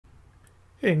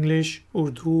English,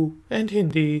 Urdu and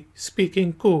Hindi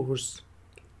speaking course.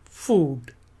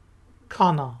 Food,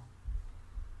 खाना.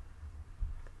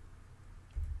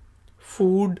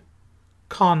 Food,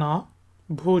 खाना,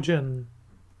 भोजन.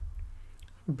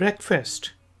 Breakfast,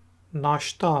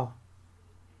 नाश्ता.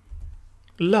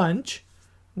 Lunch,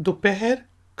 दोपहर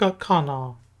का खाना.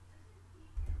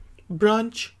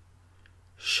 Brunch,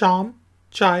 शाम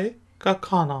चाय का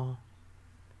खाना.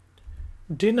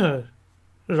 Dinner,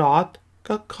 रात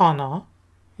का खाना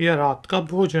या रात का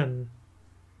भोजन.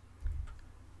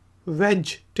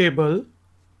 Vegetable,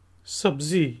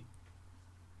 सब्जी.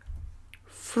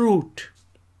 Fruit,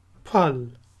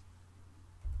 फल.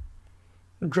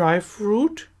 ड्राई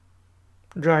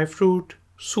फ्रूट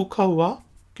सूखा हुआ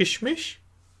किशमिश.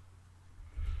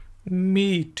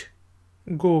 मीट,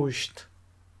 गोश्त.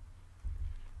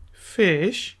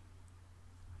 फिश,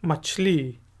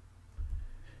 मछली.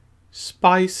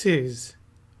 स्पाइसेस,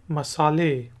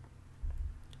 मसाले.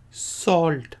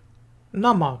 सॉल्ट,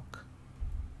 नमक.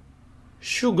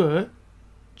 शुगर,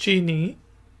 चीनी.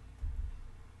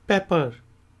 पेपर,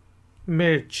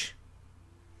 मिर्च.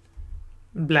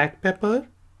 ब्लैक पेपर,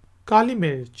 काली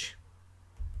मिर्च.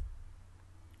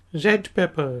 रेड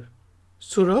पेपर,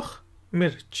 सुरख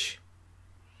मिर्च.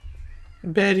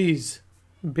 बेरीज,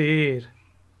 बेर.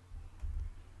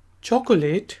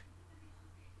 Chocolate,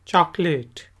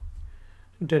 chocolate.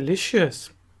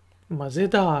 डिलिशियस,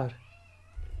 मज़ेदार.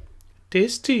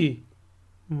 टेस्टी,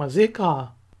 मज़े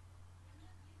का.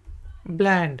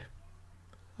 ब्लैंड,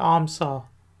 आम सा.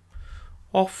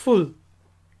 ऑफुल,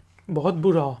 बहुत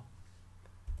बुरा.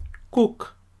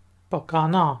 कुक,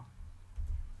 पकाना.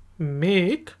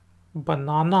 मेक,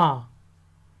 बनाना.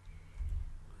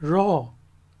 रॉ,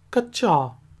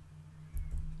 कच्चा.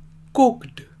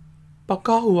 कुक्ड,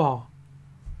 पका हुआ.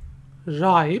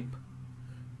 राइप,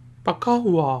 पका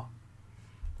हुआ.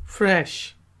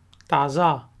 फ्रेश,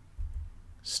 ताज़ा.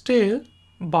 स्टेल,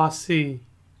 बासी.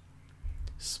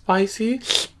 स्पाइसी,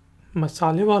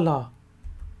 मसाले वाला.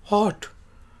 हॉट,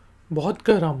 बहुत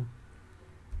गरम.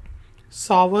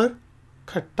 सावर,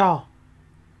 खट्टा.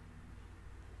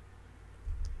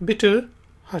 बिटर,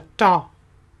 खट्टा.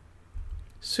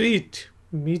 स्वीट,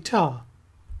 मीठा.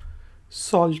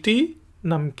 सॉल्टी,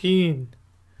 नमकीन.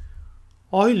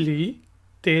 ऑयली,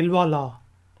 तेल वाला.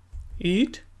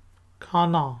 ईट,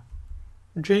 खाना.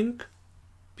 ड्रिंक,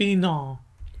 पीना.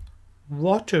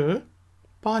 वाटर,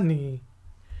 पानी.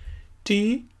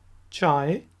 टी,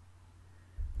 चाय.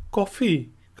 Coffee,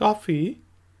 coffee.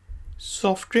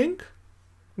 सॉफ्ट ड्रिंक,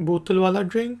 बोतल वाला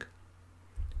ड्रिंक.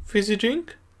 फिजी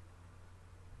ड्रिंक,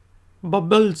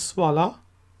 बबल्स वाला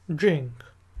ड्रिंक.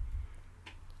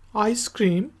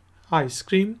 Ice cream,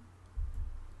 ice cream.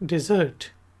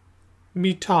 डेजर्ट,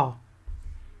 मीठा.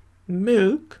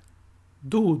 मिल्क,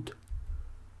 दूध.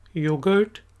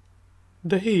 योगर्ट,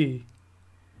 दही.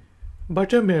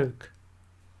 बटर मिल्क,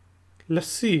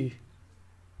 लस्सी.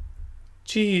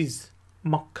 चीज़,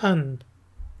 मक्खन.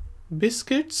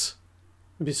 Biscuits,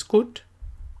 biscuit.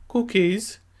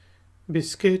 Cookies,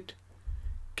 biscuit.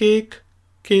 Cake,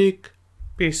 cake.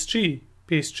 Pastry,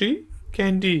 pastry.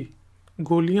 Candy,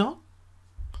 गोलियां.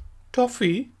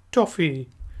 Toffee, toffee.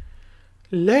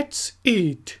 लेट्स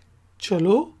ईट,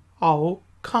 चलो आओ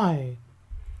खाएं.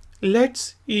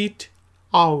 लेट्स ईट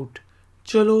आउट,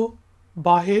 चलो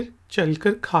बाहर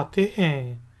चलकर खाते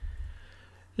हैं.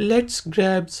 Let's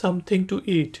grab something to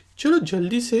eat, चलो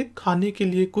जल्दी से खाने के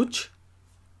लिए कुछ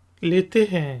लेते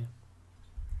हैं.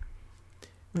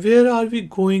 Where are we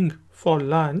going for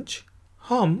lunch,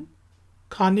 हम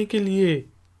खाने के लिए,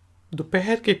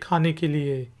 दोपहर के खाने के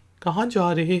लिए कहाँ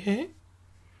जा रहे हैं.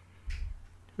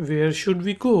 वेयर शुड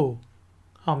वी गो,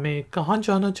 हमें कहाँ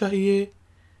जाना चाहिए.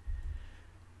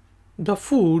 The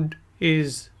food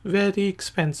is very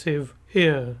expensive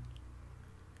hair,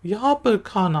 यहाँ पर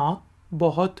खाना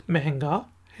बहुत महंगा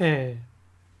है.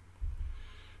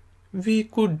 We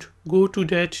could go to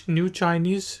that new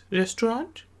Chinese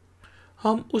restaurant,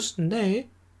 हम उस नए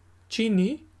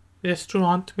चीनी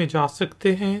रेस्टोरेंट में जा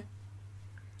सकते हैं.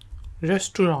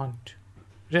 Restaurant,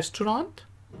 restaurant.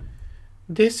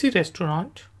 देसी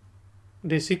रेस्टोरेंट,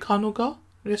 देसी खानों का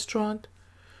रेस्टोरेंट.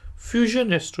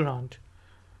 फ्यूजन रेस्टोरेंट,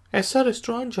 ऐसा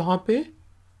रेस्टोरेंट जहाँ पे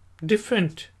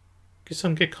डिफरेंट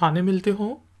किस्म के खाने मिलते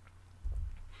हों.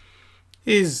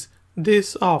 Is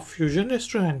this uh fusion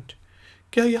restaurant,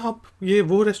 क्या ये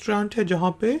वो रेस्टोरेंट है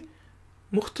जहाँ पे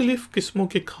मुख्तलिफ़ किस्मों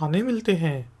के खाने मिलते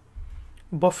हैं.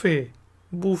 बफ़े,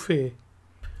 बूफ़े.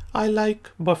 आई लाइक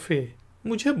बफ़े,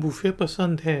 मुझे बूफ़े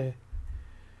पसंद है.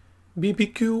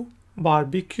 BBQ,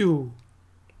 barbecue.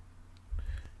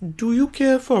 Do you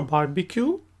care for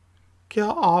barbecue, क्या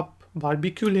आप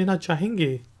बारबेक्यू लेना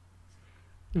चाहेंगे.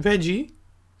 वेजी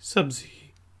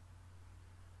सब्जी,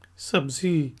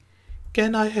 सब्जी।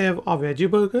 Can I have a veggie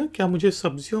burger? क्या मुझे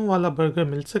सब्जियों वाला बर्गर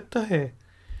मिल सकता है?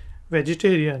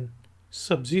 वेजिटेरियन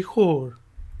सब्जी खोर।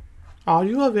 Are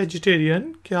you a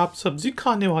vegetarian? क्या आप सब्जी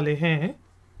खाने वाले हैं?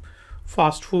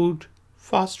 Fast food,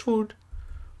 fast food.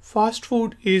 Fast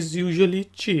food is usually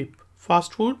cheap.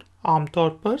 Fast food आमतौर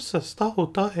पर सस्ता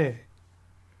होता है।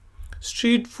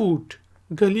 स्ट्रीट फूड,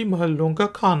 गली मोहल्लों का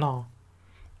खाना।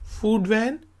 फूड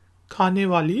वैन, खाने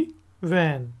वाली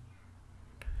van.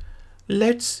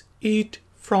 Let's eat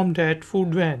from that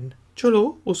food van. चलो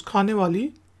उस खाने वाली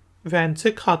वैन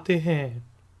से खाते हैं।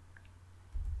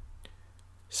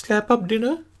 स्लैप अप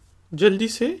डिनर, जल्दी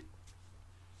से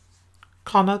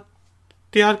खाना,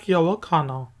 तैयार किया हुआ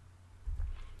खाना।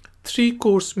 3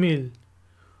 कोर्स मील,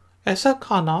 ऐसा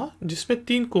खाना जिसमें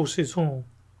 3 कोर्सेज हों।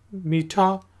 मीठा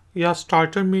या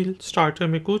स्टार्टर मील, स्टार्टर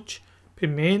में कुछ, फिर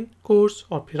मेन कोर्स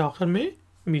और फिर आखिर में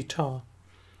मीठा।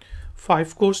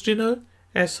 5 कोर्स डिनर,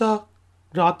 ऐसा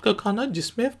रात का खाना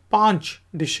जिसमें 5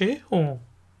 डिशें हों।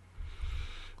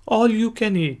 ऑल यू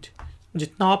कैन ईट,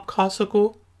 जितना आप खा सको।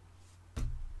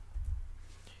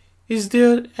 Is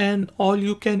there N all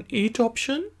you can eat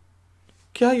option?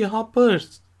 क्या यहाँ पर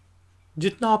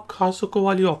जितना आप खा सको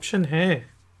वाली ऑप्शन है?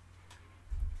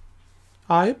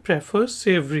 आई प्रेफर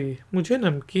सेवरी, मुझे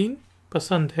नमकीन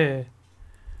पसंद है।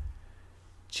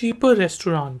 चीपर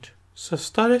रेस्टोरेंट,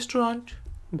 सस्ता restaurant.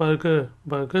 Burger,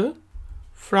 burger.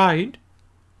 Fried,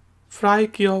 fry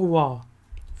किया हुआ।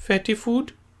 फैटी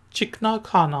फूड, चिकना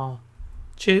खाना।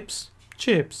 Chips,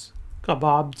 chips.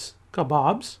 Kebabs,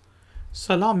 kebabs.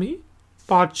 सलामी,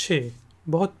 पार्चे,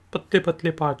 बहुत पतले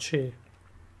पतले पार्चे।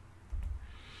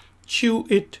 च्यू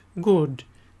इट गुड,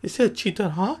 इसे अच्छी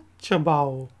तरह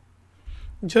चबाओ।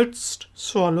 जस्ट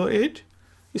swallow it,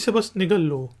 इसे बस निगल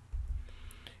लो।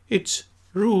 It's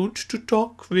rude to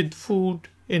talk with food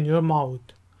in your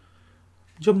mouth,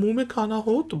 जब मुंह में खाना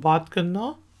हो तो बात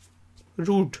करना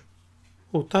रूड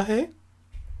होता है।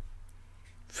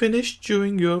 Finish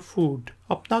chewing your food,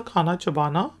 अपना खाना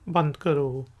चबाना बंद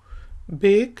करो।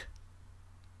 बेक,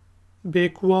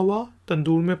 बेक हुआ,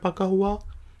 तंदूर में पका हुआ।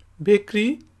 Bakery,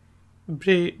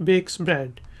 bakes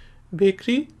bread,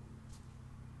 bakery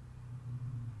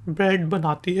bread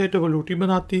बनाती है, डबल रोटी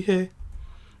बनाती है।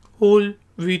 होल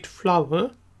व्हीट फ्लावर,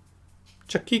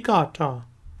 चक्की का आटा।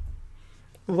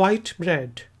 वाइट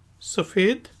ब्रेड,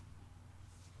 सफ़ेद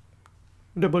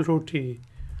डबल रोटी।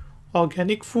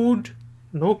 Organic food,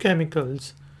 no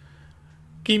chemicals,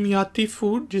 कीमियाती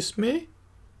food जिसमें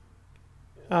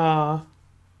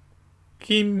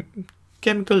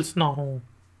केमिकल्स ना हो।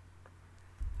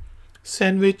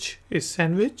 Sandwich is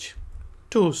sandwich.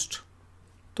 Toast,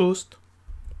 toast.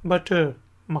 Butter,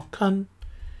 मक्खन।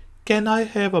 Can I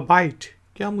have a bite?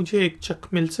 क्या मुझे एक चख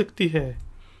मिल सकती है?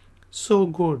 सो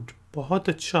गुड, बहुत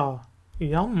अच्छा।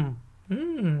 यम,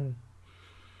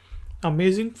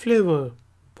 अमेजिंग फ्लेवर,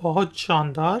 बहुत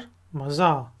शानदार,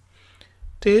 मज़ा।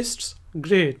 टेस्ट्स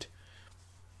ग्रेट,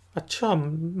 अच्छा,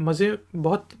 मज़े,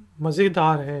 बहुत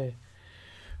मज़ेदार है।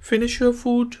 फिनिश योर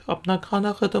फूड, अपना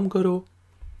खाना ख़त्म करो।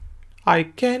 I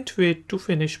can't wait to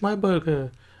finish my burger,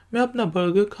 मैं अपना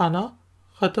बर्गर खाना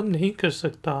ख़त्म नहीं कर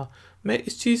सकता। मैं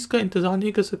इस चीज़ का इंतज़ार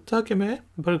नहीं कर सकता कि मैं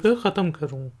बर्गर ख़त्म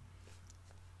करूं।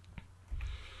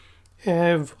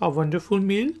 हैव अ वंडरफुल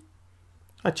मील,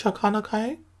 अच्छा खाना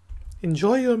खाएं।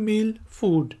 एन्जॉय योर मील,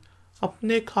 फूड,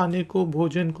 अपने खाने को,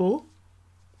 भोजन को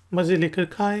मज़े लेकर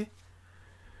खाएं।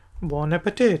 बॉन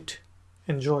एपेटाइट,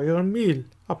 एन्जॉय योर मील,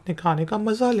 अपने खाने का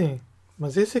मज़ा लें,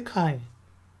 मज़े से खाएं।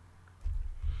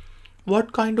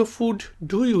 What kind of food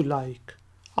do you like?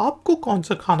 आपको कौन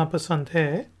सा खाना पसंद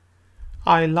है?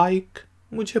 I like,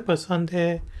 मुझे पसंद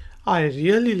है। I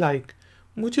really like,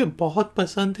 मुझे बहुत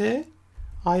पसंद है।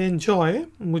 I enjoy,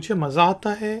 मुझे मज़ा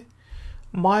आता है।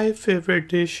 My favorite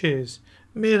dish is,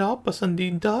 मेरा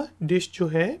पसंदीदा डिश जो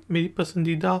है, मेरी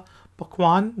पसंदीदा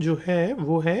पकवान जो है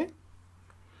वो है।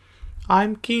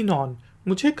 I'm keen on,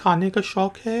 मुझे खाने का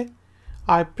शौक है।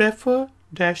 I prefer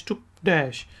dash to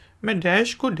dash, मैं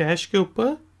डैश को डैश के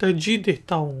ऊपर तरजीह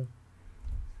देता हूँ।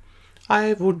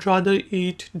 I would rather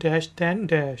eat dash than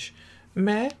dash,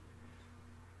 मैं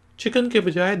चिकन के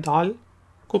बजाय दाल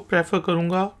को प्रेफर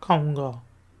करूँगा, खाऊँगा।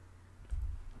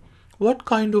 What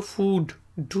kind of food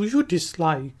do you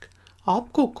dislike?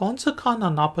 आपको कौन सा खाना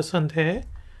नापसंद है?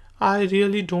 I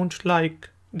really don't like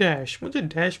dash, मुझे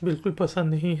डैश बिल्कुल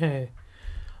पसंद नहीं है।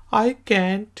 I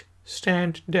can't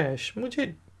stand dash,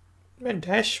 मैं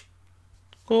डैश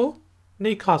को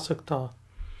नहीं खा सकता।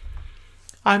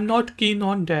 I am not keen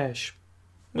on dash,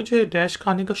 मुझे डैश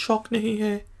खाने का शौक नहीं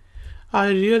है।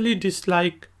 आई रियली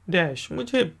डिसलाइक डैश,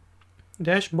 मुझे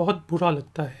डैश बहुत बुरा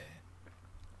लगता है।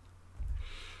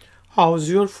 House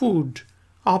your food?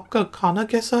 आपका खाना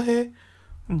कैसा है?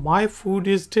 My food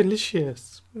is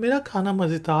delicious. मेरा खाना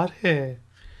मज़ेदार है।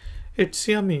 It's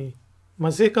yummy.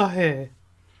 मज़े का है।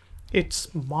 Its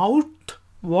mouth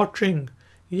watering.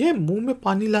 ये मुंह में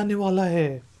पानी लाने वाला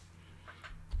है।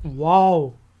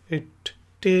 Wow, it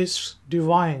taste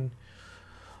divine.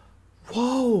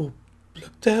 Wow,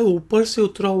 लगता है ऊपर से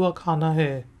उतरा हुआ खाना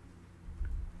है।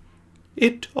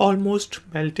 It almost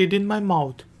melted in my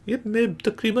mouth. ये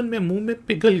तकरीबन मुंह में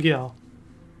पिघल गया।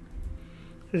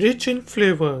 Rich in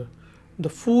flavour. The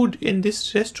food in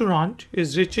this restaurant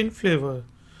is rich in flavour.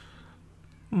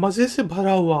 मज़े से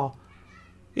भरा हुआ।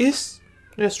 इस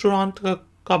रेस्टोरेंट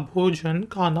का भोजन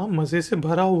खाना मज़े से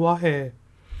भरा हुआ है।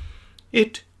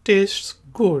 It tests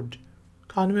good.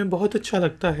 खाने में बहुत अच्छा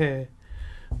लगता है।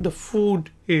 The food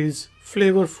is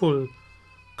flavourful.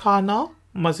 खाना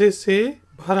मज़े से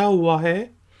भरा हुआ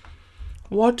है।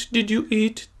 What did you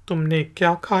eat? तुमने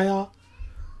क्या खाया?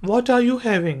 What are you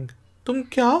having? तुम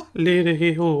क्या ले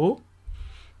रहे हो?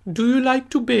 Do you like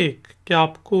to bake? क्या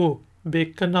आपको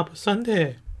बेक करना पसंद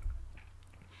है?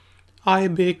 आई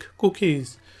बेक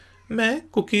कुकीज़। मैं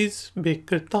कुकीज़ बेक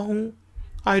करता हूँ।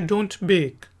 I don't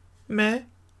bake. मैं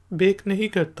बेक नहीं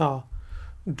करता।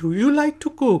 Do you like to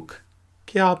cook?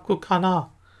 क्या आपको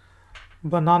खाना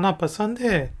बनाना पसंद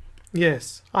है?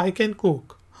 Yes, I can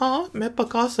cook. हाँ, मैं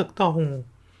पका सकता हूँ।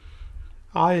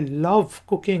 I love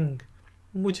cooking.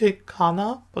 मुझे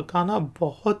खाना पकाना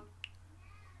बहुत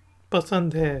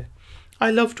पसंद है।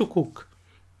 I love to cook.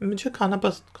 मुझे खाना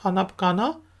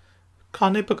पकाना,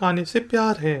 खाने पकाने से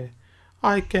प्यार है।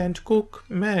 I can't cook.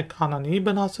 मैं खाना नहीं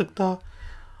बना सकता।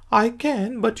 I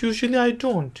can but usually I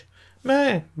don't.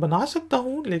 मैं बना सकता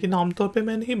हूँ लेकिन आमतौर पे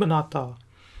मैं नहीं बनाता।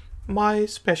 My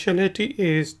speciality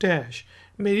is dash.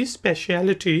 मेरी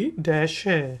स्पेशलिटी डैश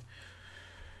है।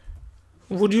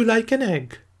 Would you like an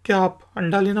egg? क्या आप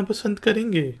अंडा लेना पसंद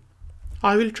करेंगे?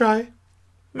 I will try.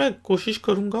 मैं कोशिश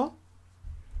करूँगा।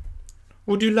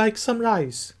 Would you like some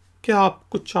rice? क्या आप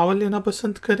कुछ चावल लेना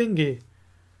पसंद करेंगे?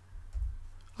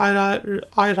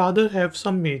 I rather have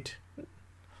some meet.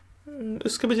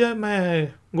 इसके बजाय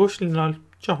मैं गोश्त लेना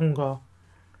चाहूँगा।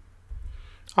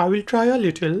 I will try a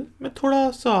little. मैं थोड़ा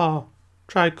सा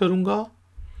ट्राई करूँगा।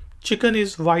 Chicken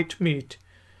is white meet.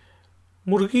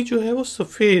 मुर्गी जो है वो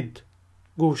सफ़ेद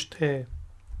गोश्त है।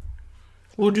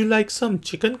 Would you like some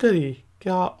chicken curry?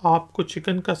 क्या आपको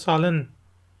चिकन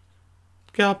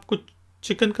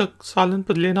का सालन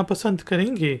पर लेना पसंद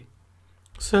करेंगे?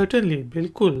 सर्टेनली,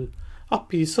 बिल्कुल। A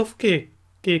piece of cake.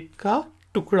 Cake का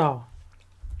टुकड़ा।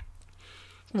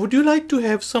 Would you like to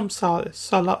have some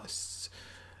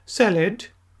salad?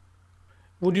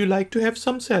 Would you like to have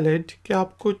some salad? क्या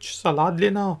आप कुछ सलाद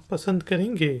लेना पसंद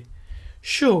करेंगे?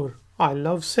 Sure, I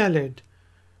love salad.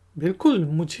 बिल्कुल,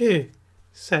 मुझे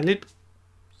सैलेड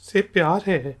से प्यार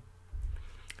है।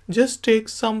 Just take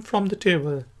some from the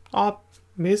table. आप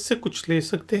मेज से कुछ ले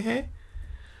सकते हैं।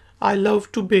 I love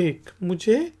to bake.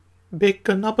 मुझे बेक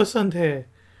करना पसंद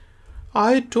है।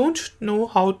 I don't know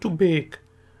how to bake.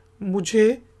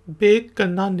 मुझे बेक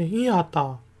करना नहीं आता।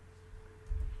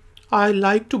 I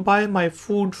like to bye my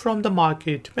food from the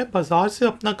market. मैं बाज़ार से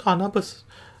अपना खाना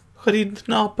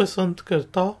खरीदना पसंद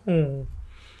करता हूँ।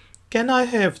 Can I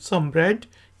have some bread?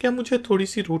 क्या मुझे थोड़ी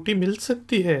सी रोटी मिल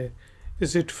सकती है?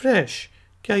 Is it fresh?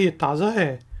 क्या ये ताज़ा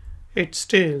है? It's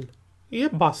stele. ये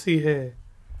बासी है।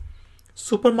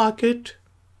 सुपरमार्केट,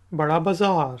 बड़ा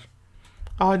बाज़ार।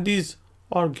 Are these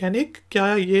organic?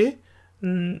 क्या ये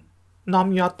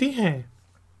नामियाती हैं?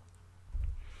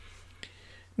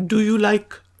 Do you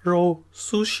like row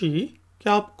sushi?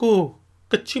 क्या आपको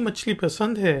कच्ची मछली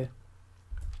पसंद है?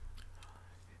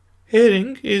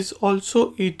 Herring is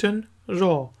also eaten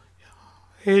raw.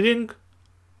 Herring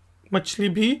मछली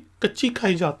भी कच्ची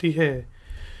खाई जाती है।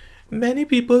 Many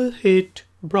people hate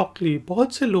broccoli.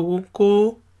 बहुत से लोगों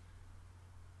को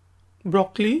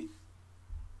ब्रोकली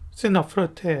से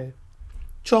नफरत है।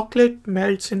 Chocolate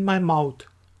melts in my mouth.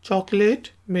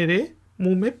 Chocolate मेरे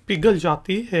मुंह में पिघल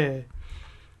जाती है।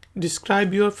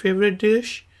 Describe your favourite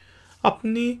dish.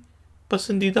 अपनी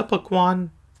पसंदीदा पकवान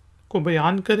को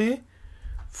बयान करें।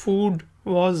 Food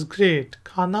was great.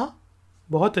 खाना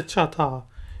बहुत अच्छा था।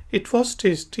 It was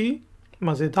tasty.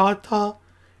 मज़ेदार था।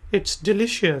 It's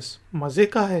delicious. मज़े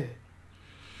का है।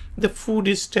 The food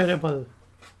is terrible.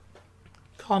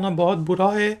 खाना बहुत बुरा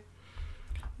है।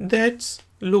 That's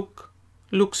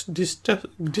looks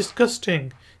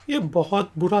disgusting. ये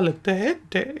बहुत बुरा लगता है।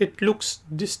 इट लुक्स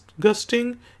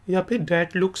डिस्गस्टिंग या फिर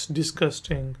that looks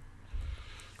disgusting.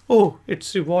 Oh,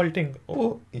 it's revolting.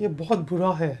 ओह, ये बहुत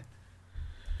बुरा है।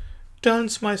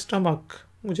 Turns my stomach.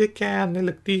 मुझे क्या आने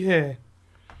लगती है।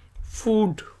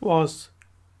 Food was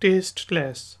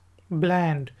tasteless,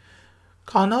 bland.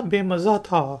 खाना बेमज़ा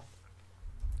था.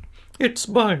 It's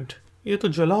burnt. ये तो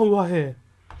जला हुआ है.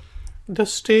 The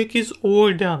steak is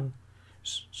overdone.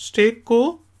 Stake को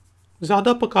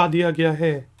ज़्यादा पका दिया गया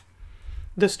है.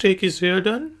 The steak is rare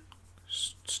done.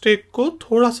 Stake को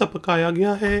थोड़ा सा पकाया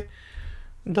गया है.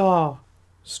 The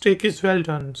steak is well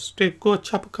done. Stake को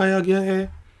अच्छा पकाया गया है.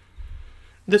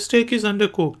 The steak is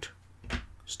undercooked.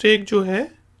 Stake जो है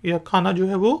या खाना जो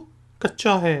है वो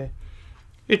कच्चा है.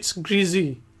 It's greasy,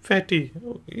 fatty.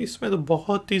 इसमें तो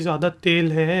बहुत ही ज़्यादा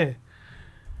तेल है.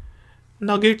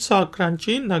 Nuggets are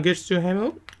crunchy. Nuggets जो है वो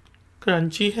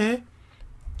क्रंची है.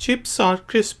 Chips are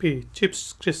crispy. Chips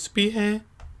crispy हैं.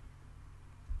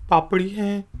 पापड़ी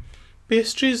हैं.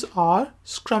 Pastries are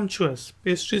scrumptious.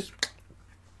 Pastries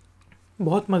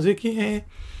बहुत मज़े की हैं.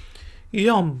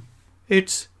 Yum.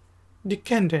 It's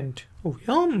decadent.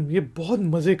 Yum. ये बहुत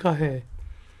मज़े का है.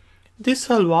 This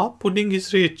halwa pudding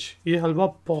is rich. ये हलवा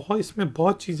बहुत, इसमें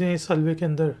बहुत चीज़ें हैं इस हलवे के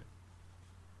अंदर.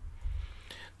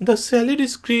 The salad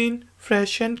is green,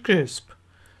 fresh and crisp.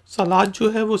 सलाद जो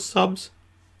है वो सब्ज,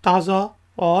 ताज़ा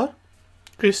और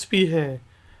क्रिस्पी है.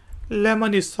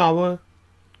 Lemon is sour.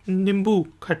 नींबू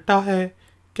खट्टा है.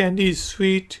 Candy is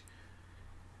sweet.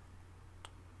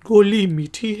 गोली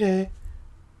मीठी है.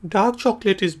 Dark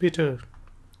chocolate is bitter.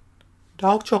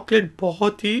 Dark chocolate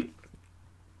बहुत ही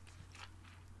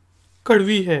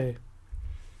कड़वी है.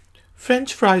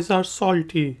 French fries are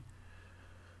salty.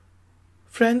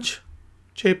 French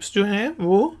chips जो हैं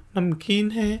वो नमकीन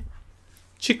हैं.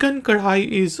 चिकन कढ़ाई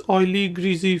is oily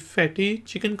greasy fatty.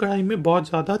 Chicken कढ़ाई में बहुत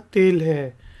ज़्यादा तेल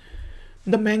है.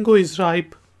 The mango is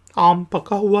ripe. आम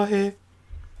पका हुआ है.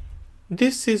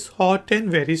 This is hot and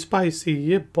very spicy.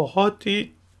 ये बहुत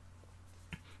ही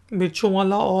मिर्चों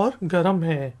वाला और गरम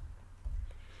है.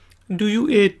 Do you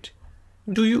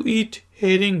eat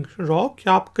herring raw.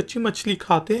 क्या आप कच्ची मछली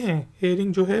खाते हैं.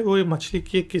 हेरिंग जो है वो ये मछली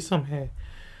की एक किस्म है.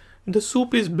 The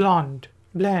soup is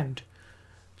bland.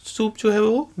 Soup जो है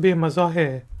वो बेमज़ा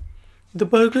है. The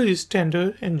burger is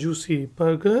tender and juicy.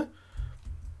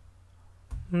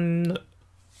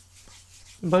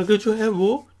 Burger जो है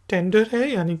वो टेंडर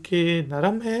है यानी कि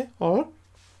नरम है और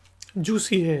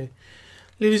जूसी है.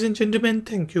 Ladies and gentlemen,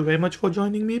 thank you very much for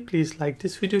joining me. Please like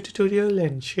this video tutorial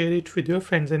and share it with your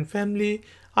friends and family.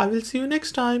 I will see you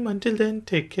next time. Until then,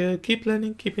 take care, keep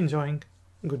learning, keep enjoying.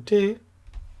 Good day.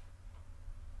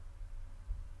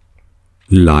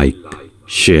 Like,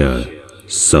 share,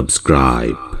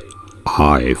 subscribe.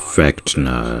 I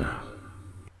Factner.